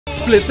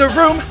Split the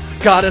room,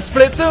 gotta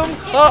split them.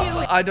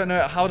 Oh, I don't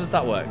know. How does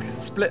that work?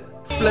 Split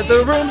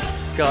the room,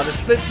 gotta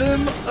split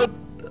them.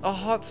 A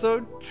heart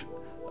so,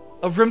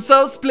 a room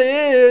so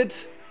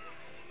split.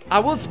 I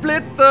will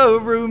split the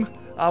room.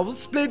 I will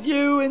split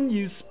you and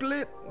you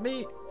split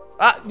me.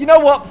 You know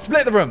what?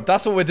 Split the room.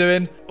 That's what we're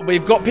doing.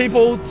 We've got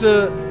people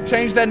to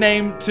change their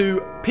name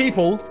to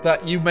people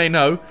that you may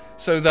know,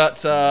 so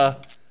that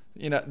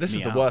you know. This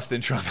is the worst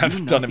intro I've ever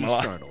done in my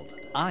life.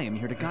 I am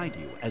here to guide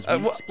you as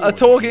we a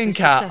talking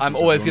cat. I'm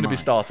always going to be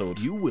startled.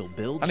 You will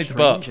build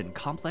strange and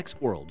complex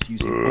worlds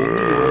using only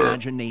your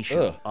imagination.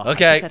 A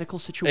hypothetical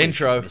situation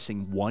intro.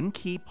 Missing one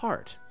key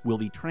part will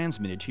be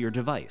transmitted to your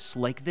device,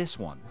 like this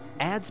one.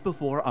 Ads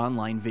before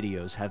online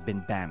videos have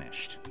been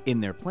banished. In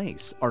their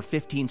place are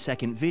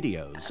 15-second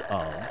videos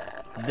of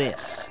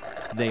this.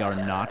 They are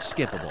not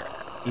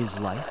skippable. Is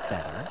life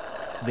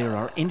better? There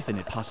are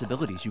infinite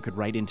possibilities you could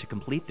write in to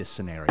complete this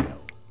scenario.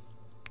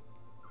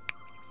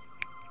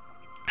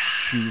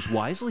 Choose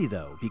wisely,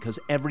 though, because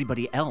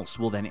everybody else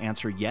will then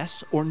answer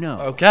yes or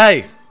no.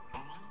 Okay.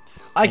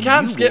 I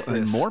can skip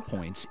this. Earn more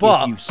points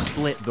but if you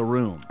split the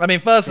room. I mean,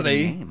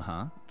 firstly,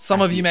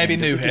 some of you may be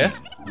new here.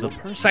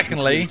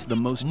 Secondly,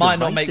 might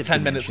not make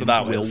 10 minutes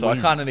without it, so I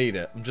kind of need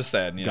it. I'm just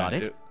saying. You got know,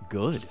 it?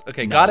 Good.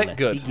 Okay, got it?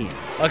 Good.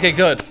 Okay,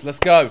 good. Let's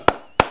go.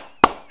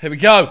 Here we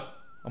go.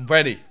 I'm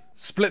ready.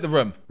 Split the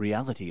room.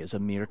 Reality is a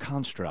mere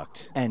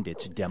construct, and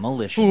it's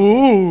demolition.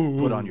 Ooh.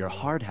 Put on your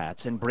hard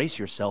hats and brace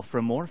yourself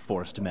for more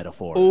forced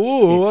metaphors.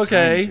 Ooh, it's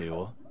okay.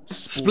 Time to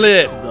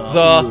split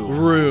the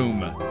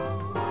room.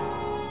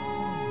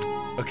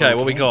 Okay,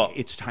 what we got?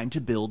 It's time to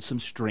build some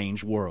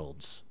strange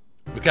worlds.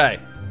 Okay.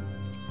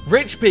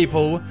 Rich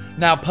people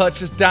now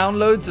purchase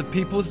downloads of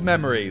people's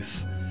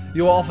memories.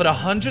 You are offered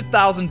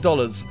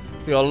 $100,000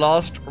 for your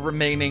last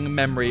remaining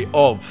memory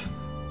of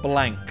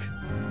blank.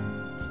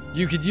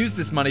 You could use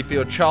this money for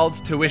your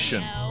child's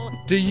tuition.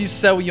 Do you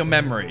sell your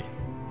memory?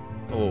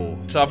 Oh.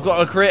 So I've got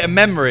to create a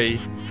memory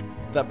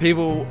that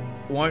people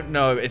won't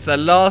know. It's their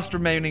last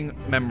remaining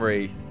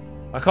memory.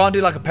 I can't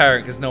do like a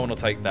parent because no one will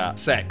take that.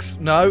 Sex.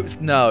 No, it's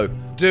no.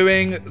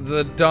 Doing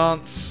the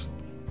dance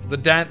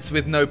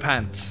with no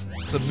pants.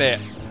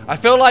 Submit. I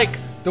feel like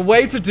the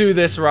way to do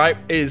this, right,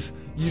 is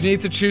you need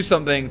to choose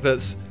something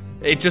that's,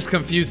 it just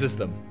confuses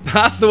them.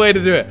 That's the way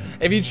to do it.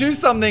 If you choose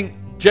something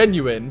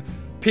genuine,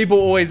 people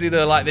always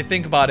either like, they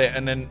think about it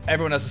and then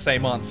everyone has the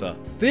same answer.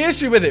 The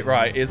issue with it,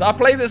 right, is I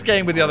play this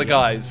game with the other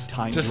guys.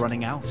 Time's just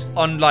running out.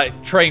 On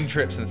like train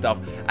trips and stuff.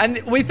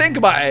 And we think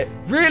about it,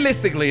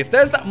 realistically, if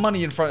there's that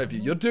money in front of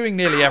you, you're doing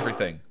nearly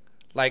everything.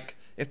 Like,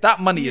 if that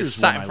money is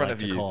sat in front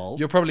of you,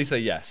 you'll probably say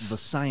yes. The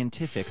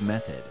scientific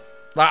method.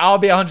 Like, I'll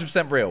be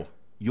 100% real.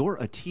 You're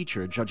a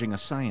teacher judging a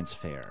science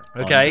fair.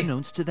 Okay.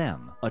 Unbeknownst to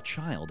them, a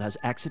child has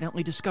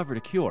accidentally discovered a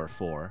cure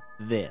for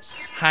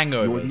this.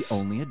 Hangovers. You're the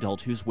only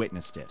adult who's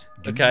witnessed it.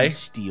 Do you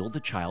steal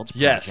the child's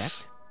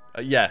project?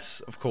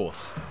 Yes, of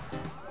course.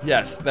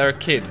 Yes, they're a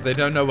kid. They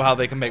don't know how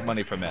they can make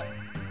money from it.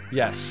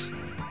 Yes,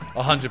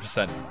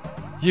 100%.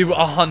 You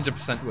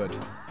 100% would.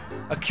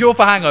 A cure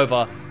for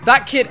hangover.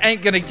 That kid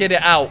ain't gonna get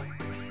it out.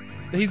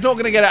 He's not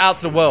gonna get it out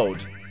to the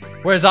world.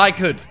 Whereas I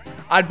could.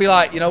 I'd be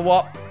like, you know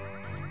what?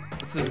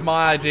 This is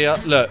my idea.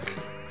 Look.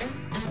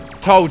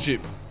 Told you.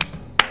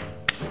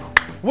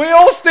 We're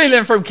all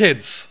stealing from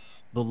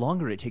kids. The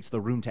longer it takes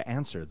the room to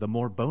answer, the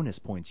more bonus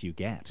points you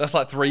get. That's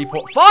like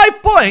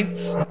 5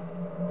 points?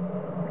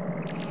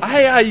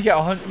 Hey, you get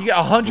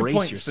 100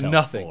 points for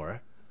nothing.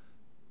 For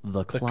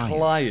the client. The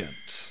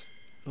client.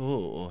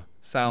 Ooh,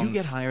 sounds You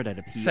get hired at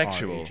a PR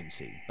sexual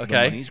agency.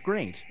 Okay. The money's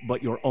great,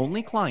 but your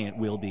only client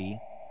will be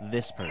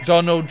this person.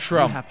 Donald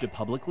Trump. You have to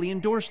publicly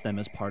endorse them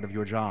as part of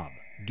your job.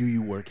 Do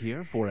you work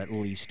here for at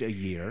least a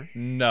year?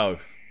 No.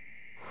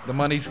 The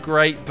money's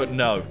great, but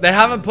no. They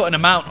haven't put an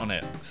amount on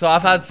it, so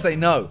I've had to say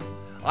no.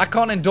 I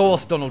can't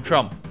endorse Donald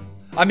Trump.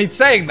 I mean,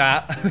 saying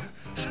that,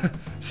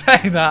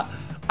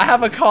 I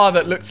have a car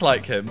that looks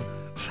like him,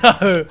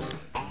 so...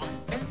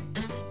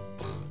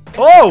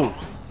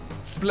 Oh!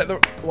 Split the...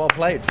 Well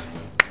played.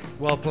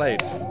 Well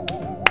played.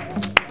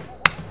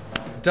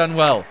 Done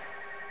well.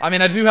 I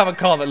mean, I do have a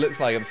car that looks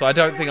like him, so I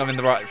don't think I'm in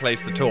the right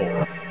place to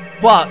talk.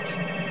 But...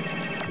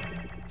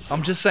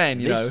 I'm just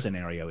saying, you know. This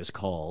scenario is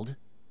called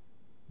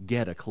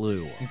Get a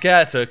Clue.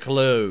 Get a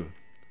Clue.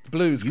 The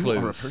Blue's Clues. You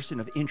are a person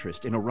of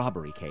interest in a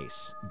robbery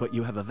case, but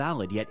you have a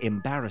valid yet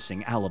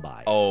embarrassing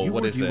alibi. Oh,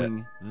 what is it? You were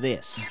doing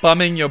this.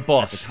 Bumming your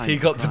boss. He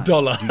got the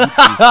dollar. Do you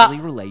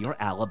truthfully relay your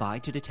alibi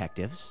to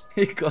detectives?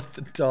 He got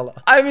the dollar.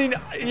 I mean,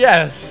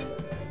 yes.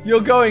 You're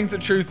going to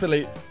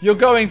truthfully. You're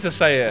going to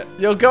say it.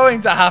 You're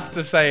going to have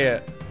to say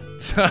it.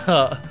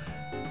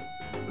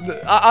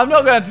 I'm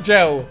not going to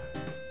jail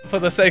for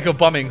the sake of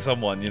bumming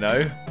someone, you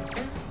know?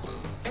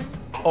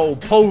 Oh,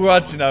 Paul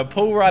Rudd, you know.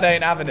 Paul Rudd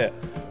ain't having it.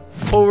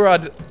 Paul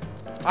Rudd,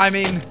 I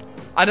mean,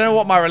 I don't know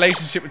what my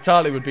relationship with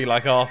Charlie would be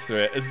like after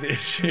it is the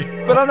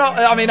issue. But I'm not,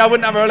 I mean, I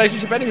wouldn't have a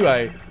relationship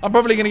anyway. I'm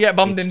probably going to get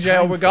bummed in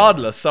jail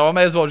regardless, so I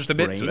may as well just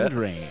admit to it.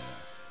 Drain.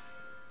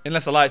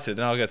 Unless I like to,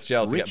 then I'll go to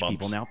jail to get Rich bumped.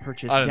 people now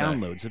purchase I don't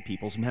know. downloads of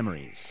people's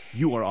memories.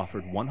 You are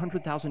offered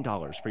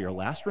 $100,000 for your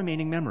last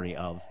remaining memory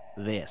of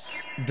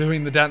this.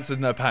 Doing the dance with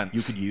no pants.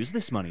 You could use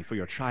this money for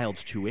your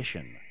child's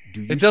tuition.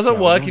 Do you It doesn't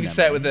sell work your if you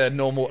say it memory? with a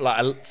normal,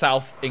 like a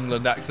South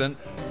England accent.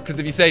 Because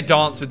if you say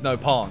dance with no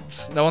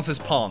pants, no one says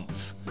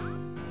pants.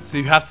 So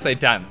you have to say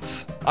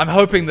dance. I'm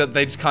hoping that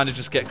they just kind of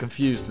just get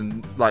confused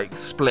and like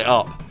split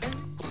up.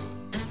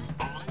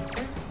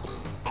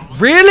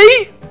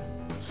 Really?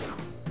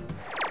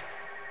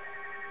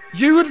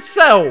 You would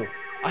sell?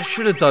 I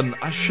should have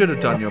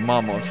done your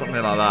mum or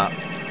something like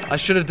that. I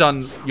should have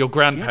done your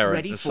grandparent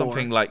ready or for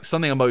something like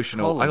something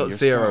emotional. I calling got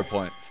 0 yourself.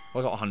 points.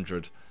 I got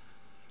 100.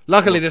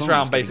 Luckily, Your this phone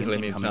round is getting basically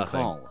an means incoming nothing.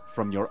 Call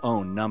from your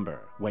own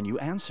number. When you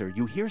answer,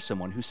 you hear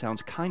someone who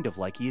sounds kind of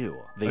like you.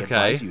 They Okay.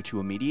 advise you to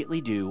immediately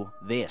do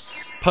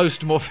this.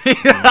 Post-morphine.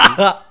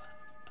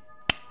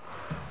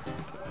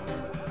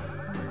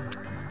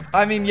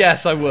 I mean,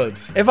 yes, I would.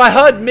 If I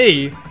heard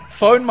me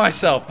phone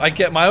myself, I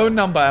get my own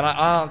number and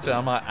I answer.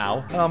 I'm like, ow.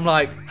 And I'm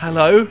like,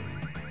 hello?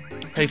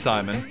 Hey,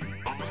 Simon.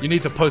 You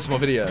need to post more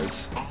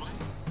videos.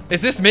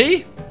 Is this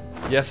me?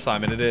 Yes,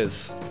 Simon, it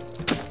is.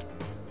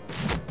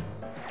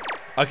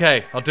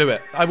 Okay, I'll do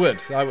it. I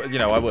would. You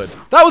know, I would.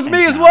 That was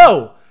me as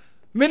well!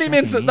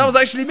 Miniminter, checking that was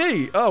in. actually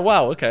me. Oh,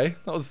 wow, okay.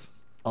 That was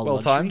A well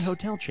luxury timed.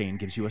 hotel chain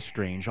gives you a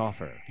strange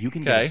offer. You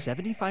can Okay. get a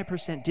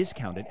 75%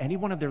 discount at any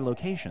one of their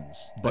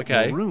locations, but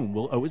Okay. your room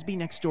will always be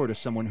next door to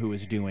someone who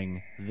is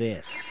doing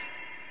this.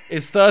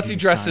 Is 30 Do you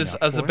dresses sign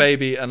up as a for it?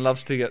 baby and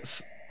loves to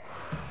get...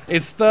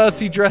 Is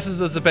 30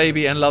 dresses as a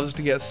baby and loves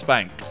to get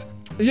spanked?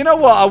 You know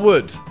what? I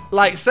would.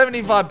 Like,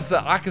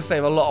 75%, I can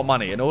save a lot of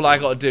money, and all I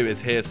gotta do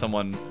is hear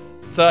someone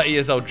 30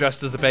 years old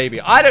dressed as a baby.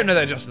 I don't know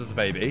they're dressed as a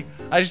baby.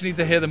 I just need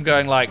to hear them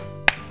going like,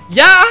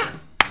 yeah! Oh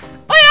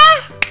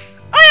yeah!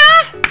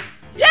 Oh yeah!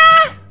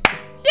 Yeah!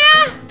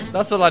 Yeah!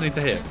 That's all I need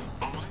to hear.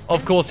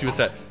 Of course you would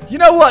say. You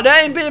know what?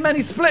 There ain't been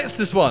many splits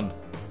this one.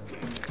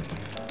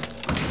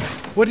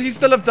 Would he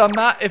still have done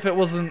that if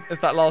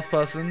that last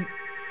person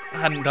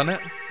hadn't done it?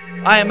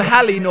 I am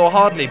Hallie nor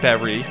hardly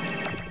Berry.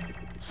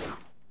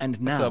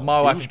 And now, So my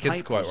wife Bilge and kids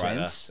Pipe quote right there.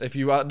 presents, If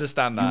you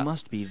understand that, You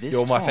must be this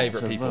you're my tall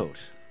favorite to people. vote.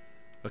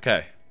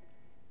 Okay.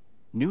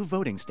 New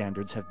voting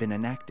standards have been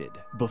enacted.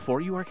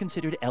 Before you are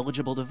considered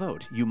eligible to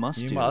vote, you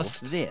must do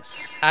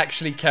this.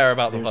 Actually care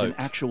about the There's vote. an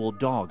actual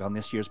dog on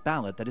this year's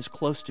ballot that is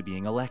close to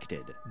being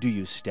elected. Do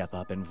you step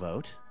up and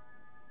vote?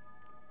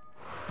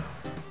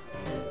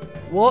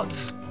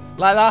 What?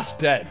 Like, that's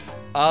dead.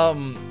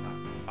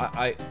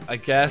 I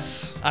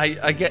guess.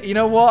 I get. You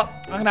know what?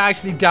 I'm gonna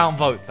actually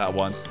downvote that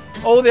one.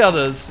 All the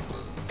others.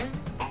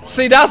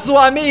 See, that's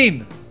what I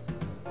mean.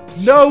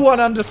 No one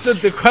understood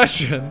the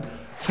question,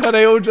 so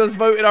they all just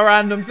voted a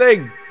random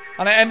thing,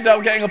 and it ended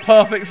up getting a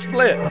perfect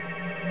split.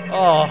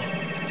 Oh,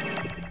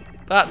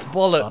 that's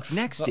bollocks. Up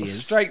next That's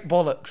is straight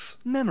bollocks.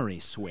 Memory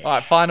switch. All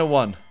right, final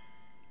one.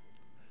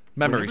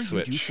 Memory Whenever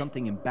switch. you do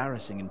something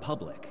embarrassing in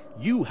public,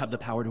 you have the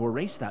power to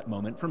erase that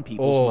moment from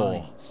people's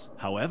minds.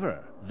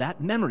 However, that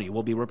memory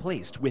will be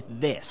replaced with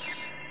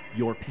this.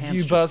 Your pants You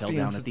just fell bursting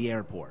down into at the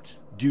airport.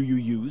 Do you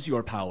use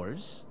your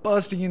powers?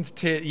 Bursting into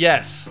tears.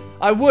 Yes,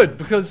 I would,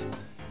 because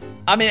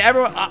I mean,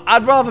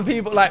 I'd rather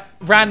people, like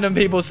random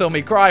people, saw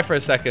me cry for a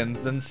second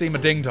than see my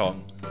ding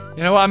dong.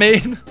 You know what I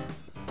mean?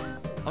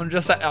 I'm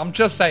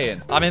just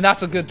saying. I mean,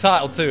 that's a good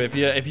title too. If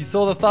you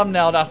saw the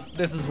thumbnail,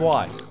 this is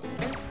why.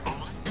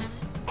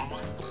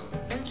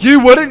 You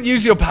wouldn't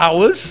use your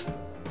powers?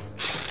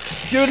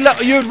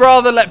 You'd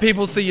rather let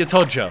people see your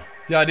todger.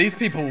 Yeah, these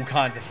people all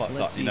kinds of fucked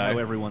Let's up, see you know. how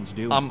everyone's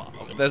doing.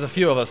 There's a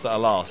few of us that are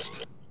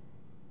last.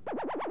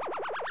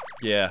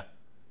 Yeah.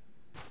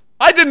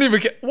 I didn't even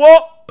get...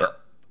 What?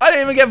 I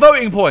didn't even get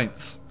voting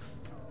points.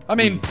 I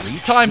mean,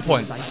 time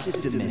points.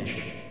 Decisive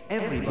diminish.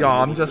 Everybody Yeah,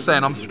 I'm will just be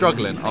saying, I'm able to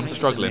struggling. do I'm this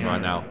struggling right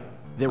scenario. now.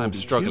 There will I'm be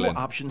struggling. two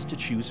options to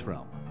choose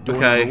from. Door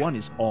Okay. number 1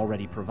 is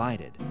already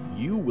provided.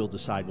 You will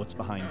decide what's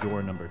behind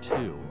door number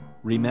 2.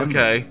 Remember,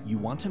 Okay. you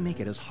want to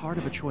make it as hard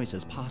of a choice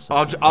as possible.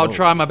 I'll Though,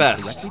 try my if you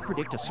best. correctly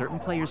predict a certain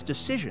player's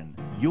decision,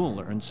 you'll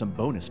earn some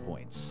bonus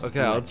points.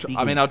 Okay, Let's I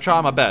begin. mean, I'll try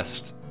my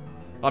best.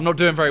 I'm not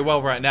doing very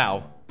well right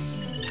now.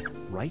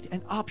 Write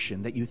an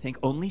option that you think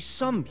only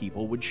some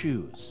people would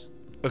choose.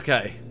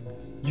 Okay.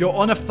 You're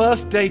on a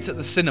first date at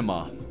the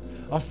cinema.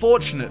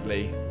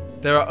 Unfortunately,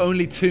 there are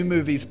only 2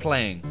 movies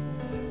playing.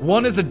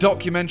 One is a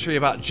documentary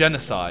about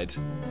genocide,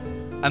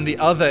 and the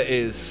other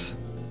is...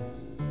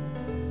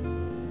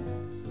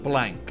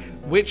 blank.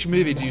 Which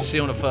movie do you see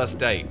on a first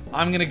date?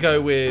 I'm gonna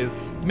go with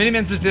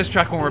Miniminter's diss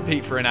track on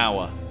repeat for an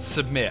hour.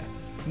 Submit.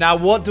 Now,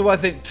 what do I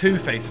think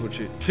Two-Face will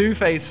choose?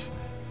 Two-Face...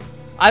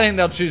 I think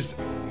they'll choose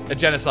a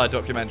genocide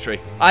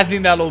documentary. I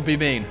think they'll all be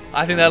mean.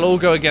 I think they'll all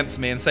go against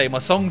me and say, my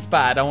song's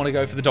bad, I want to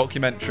go for the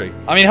documentary.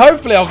 I mean,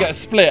 hopefully I'll get a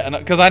split,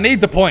 because I need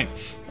the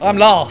points. I'm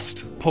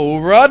last. Paul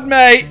Rudd,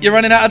 mate. You're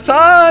running out of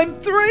time.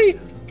 3,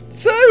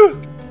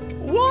 2,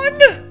 1.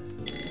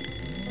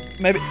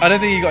 Maybe. I don't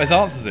think he got his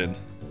answers in.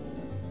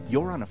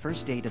 You're on a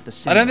first date at the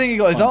cinema. don't think he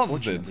got his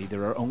answers in. Unfortunately,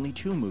 there are only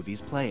 2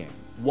 movies playing.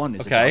 One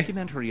is a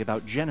documentary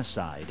about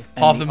genocide.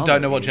 And half of them the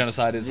don't know other what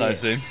genocide is, I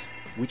assume.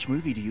 Which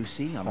movie do you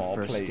see on a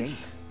first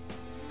date?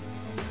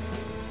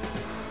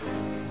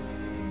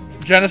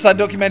 Genocide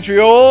documentary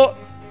or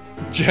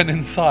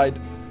genocide?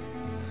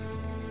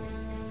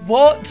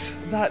 What?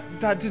 That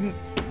didn't...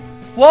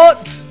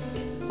 What?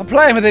 I'm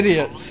playing with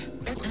idiots.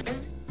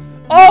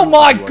 Oh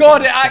my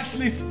god, it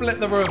actually split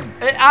the room.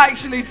 It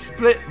actually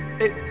split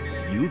it.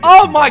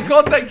 Oh my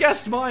god, they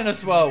guessed mine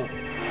as well.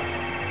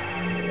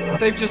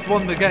 They've just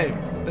won the game.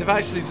 They've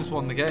actually just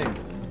won the game.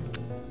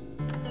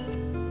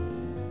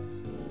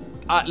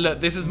 Look,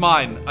 this is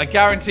mine. I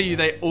guarantee you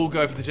they all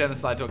go for the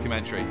genocide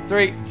documentary.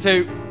 3,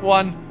 2,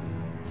 1.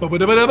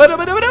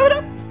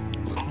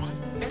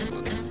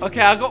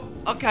 Okay, I got...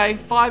 Okay,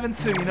 5 and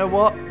 2. You know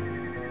what?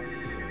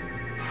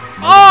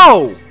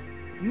 Oh!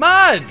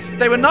 Mad!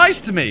 They were nice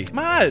to me.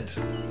 Mad.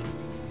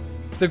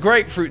 The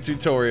grapefruit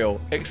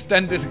tutorial.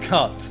 Extended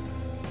cut.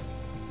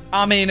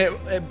 I mean,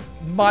 it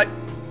might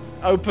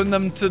open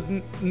them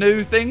to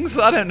new things.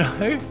 I don't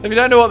know. If you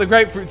don't know what the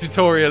grapefruit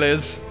tutorial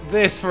is,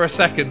 this for a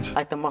second.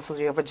 Like the muscles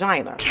of your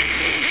vagina.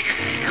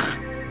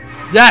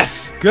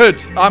 Yes!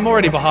 Good. I'm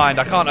already behind.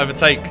 I can't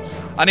overtake.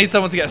 I need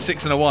someone to get a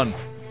 6 and a 1.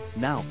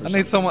 Now for I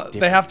need someone.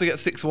 They have to get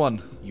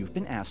 6-1. You've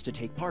been asked to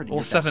take part in Or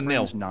your best 7-0.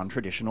 friend's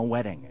non-traditional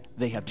wedding.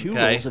 They have 2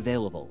 roles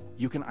available.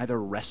 You can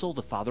either wrestle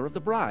the father of the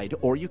bride,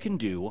 or you can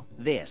do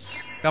this.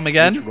 Come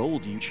again? Which role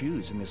do you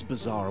choose in this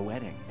bizarre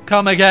wedding?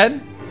 Come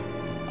again?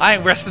 I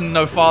ain't wrestling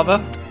no father.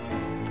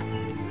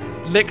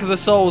 Lick the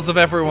soles of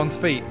everyone's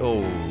feet.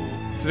 Oh,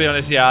 to be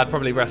honest, yeah, I'd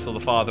probably wrestle the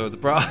father of the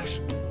bride.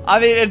 I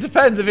mean, it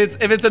depends if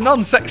it's a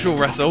non-sexual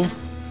wrestle.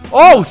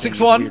 Oh,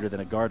 6-1. Weirder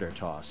than a garter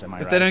toss, am I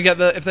right? If they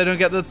don't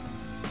get the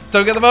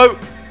vote.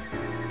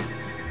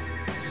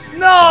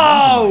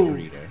 No!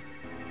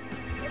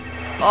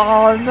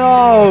 Oh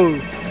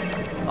no!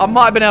 I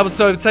might have been able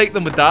to overtake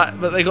them with that,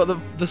 but they got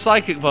the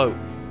psychic vote.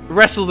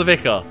 Wrestle the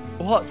vicar.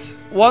 What?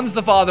 One's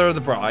the father of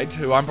the bride,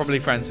 who I'm probably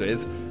friends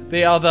with.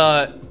 The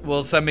other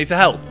will send me to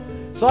hell.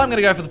 So I'm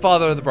gonna go for the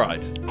father of the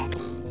bride.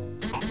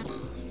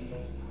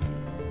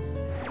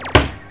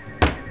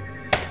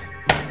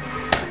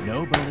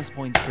 No bonus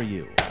points for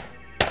you.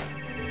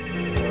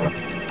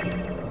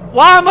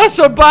 Why am I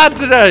so bad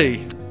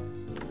today?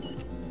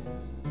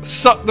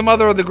 Suck the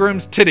mother of the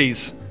groom's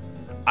titties.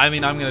 I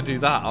mean, I'm gonna do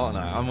that, aren't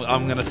I?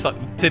 I'm gonna suck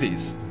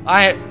titties.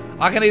 I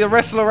can either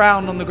wrestle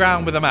around on the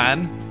ground with a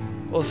man,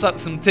 or suck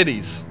some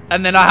titties,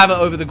 and then I have it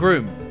over the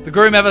groom. The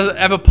groom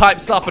ever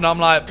pipes up, and I'm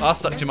like, I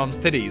sucked your mum's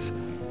titties.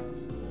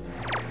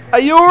 Are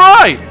you all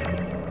right?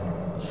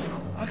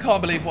 I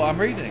can't believe what I'm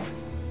reading.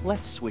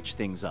 Let's switch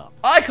things up.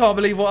 I can't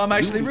believe what I'm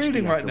actually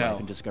reading right now.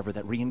 And discover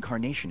that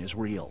reincarnation is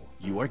real.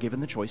 You are given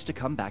the choice to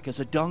come back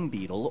as a dung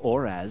beetle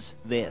or as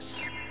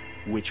this.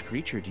 Which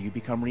creature do you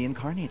become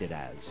reincarnated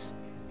as?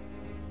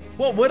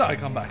 What would I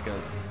come back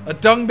as? A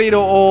dung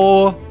beetle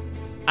or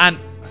ant?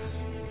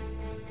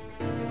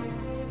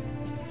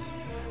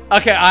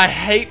 Okay, I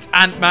hate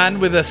Ant-Man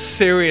with a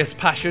serious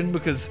passion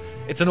because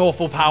it's an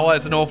awful power,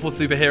 it's an awful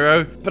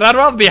superhero. But I'd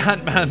rather be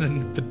Ant-Man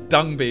than the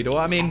dung beetle.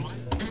 I mean,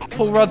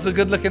 Paul Rudd's a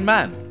good-looking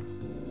man.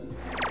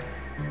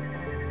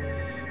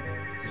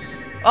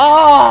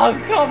 Oh,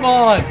 come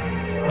on!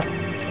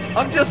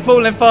 I'm just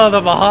falling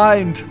further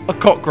behind. A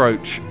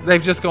cockroach.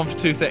 They've just gone for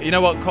 2 things. You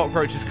know what?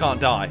 Cockroaches can't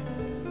die.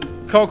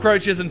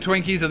 Cockroaches and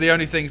Twinkies are the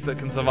only things that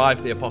can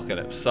survive the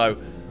apocalypse. So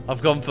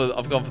I've gone for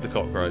the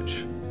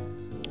cockroach.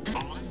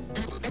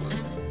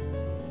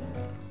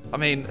 I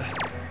mean,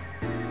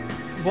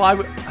 why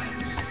would...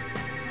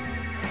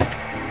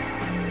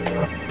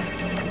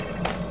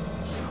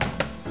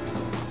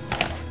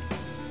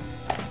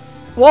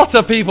 What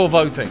are people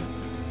voting?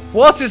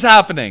 What is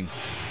happening?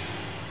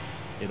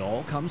 It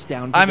all comes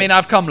down to I mean, this.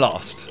 I've come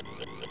last.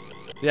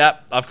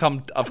 Yep, I've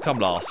come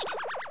last.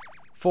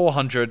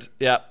 400.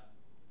 Yep.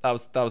 That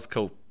was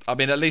cool. I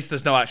mean, at least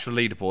there's no actual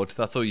leaderboard.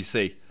 That's all you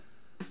see.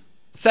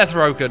 Seth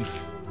Rogen.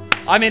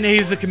 I mean,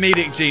 he's a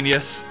comedic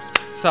genius.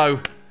 So,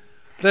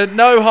 there are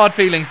no hard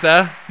feelings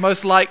there.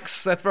 Most likes,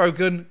 Seth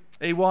Rogen.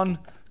 He won.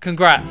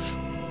 Congrats.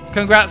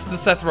 Congrats to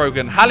Seth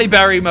Rogen. Halle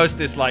Berry, most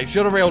dislikes.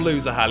 You're the real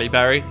loser, Halle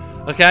Berry.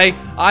 Okay?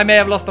 I may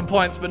have lost on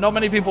points, but not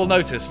many people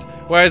noticed.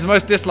 Whereas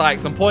most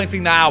dislikes, I'm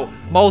pointing that out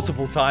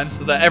multiple times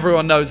so that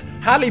everyone knows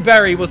Halle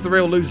Berry was the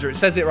real loser. It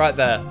says it right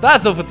there.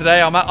 That's all for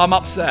today. I'm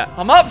upset.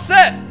 I'm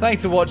upset!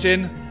 Thanks for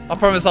watching. I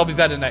promise I'll be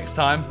better next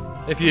time.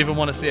 If you even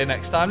want to see it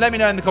next time. Let me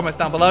know in the comments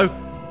down below.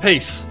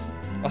 Peace.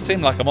 I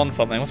seem like I'm on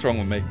something. What's wrong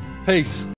with me? Peace.